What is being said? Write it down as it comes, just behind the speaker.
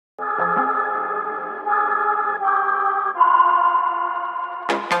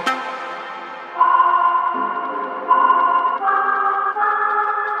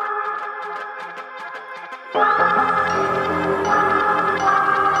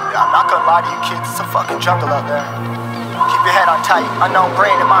I'm not gonna lie to you kids, it's a fucking jungle out there. Keep your head on tight, unknown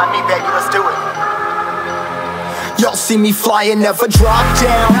brain and mind me, baby, let's do it. Y'all see me flying, never drop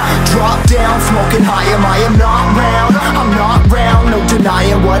down, smoking high, I am not round, I'm not round, no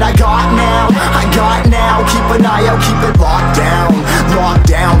denying what I got now, keep an eye out, keep it locked down,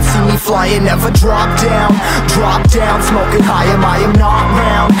 see me flying, never drop down, smoking high, I am not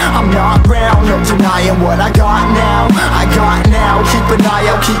round, I'm not round, no denying what I got now, keep an eye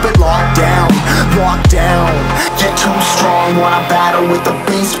out, keep it locked down, get too strong when I battle with the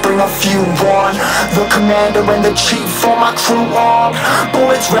beast, bring a few on, the commander and the chief for my crew on.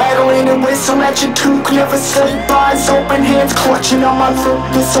 Bullets rattling and whistle at your toque. Never sleep, eyes open, hands clutching on my loop.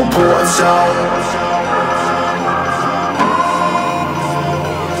 It's a war zone.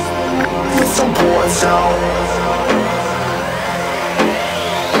 It's a war zone.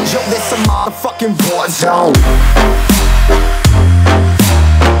 Yo, this a motherfucking war zone.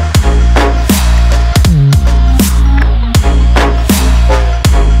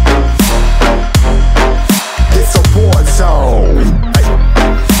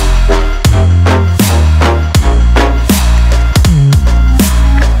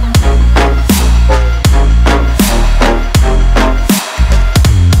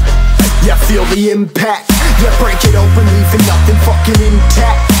 Feel the impact, yeah, break it open, leaving nothing fucking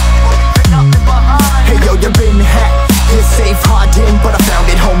intact. Hey yo, you been hacked, you're safe hiding, but I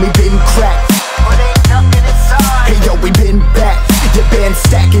found it, homie, been cracked. Hey yo, we been back, your band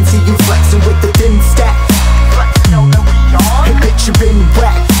stacking, see you flexing with the thin stack. Hey bitch, you been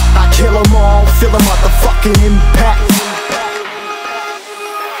whacked, I kill them all, feel the motherfucking impact.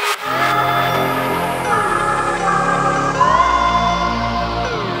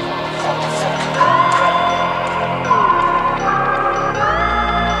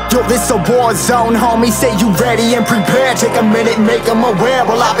 Yo, this a war zone, homie, say you ready and prepared. Take a minute, make them aware.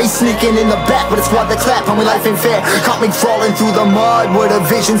 Well, I be sneaking in the back, but it's what the clap, homie, life ain't fair. Caught me crawling through the mud with a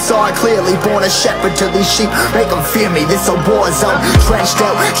vision, saw it clearly. Born a shepherd to these sheep, make them fear me. This a war zone, trenched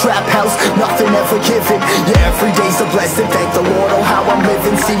out, trap house, nothing ever given. Yeah, every day's a blessing, thank the Lord, oh how I'm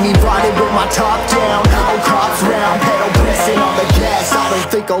living. See me riding with my top down, oh cops round, pedal pressing on the gas. I don't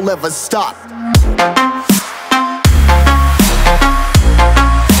think I'll ever stop.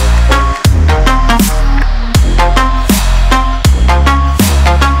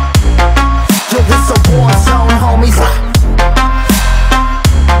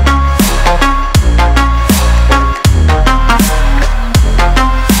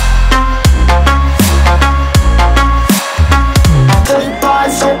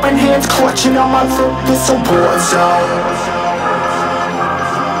 Clutching on my throat, it's a war zone.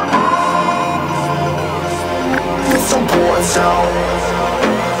 It's a war zone.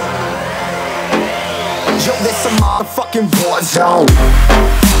 Yo, this a motherfucking war zone.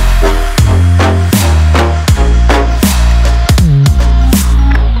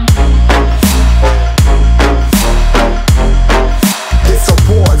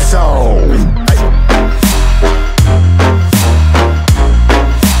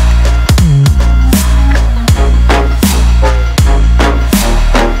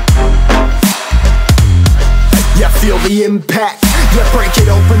 Feel the impact, yeah, break it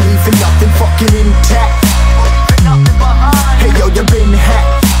open, leaving nothing fucking intact. Hey yo, you been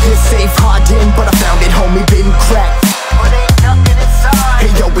hacked, you're safe hiding, but I found it, homie, been cracked.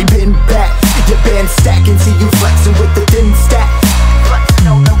 Hey yo, we been back, your band stacking, see you flexing with the thin stack.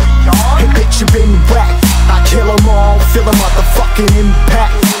 Hey bitch, you been whacked, I kill them all, feel the motherfucking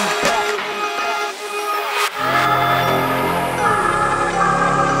impact.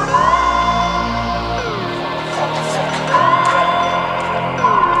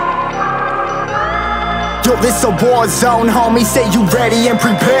 Yo, this a war zone, homie, say you ready and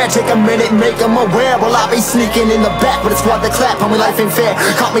prepared. Take a minute, make them aware. Well, I be sneaking in the back, but it's what the clap, homie, life ain't fair.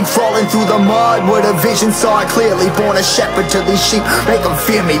 Caught me crawling through the mud with a vision, saw it clearly. Born a shepherd to these sheep, make them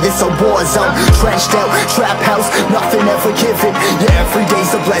fear me. This a war zone, trenched out, trap house, nothing ever given. Yeah, every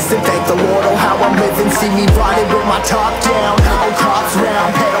day's a blessing, thank the Lord, oh how I'm living. See me riding with my top down, oh cops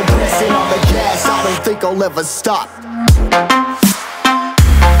round, pedal pressing on the gas. I don't think I'll ever stop.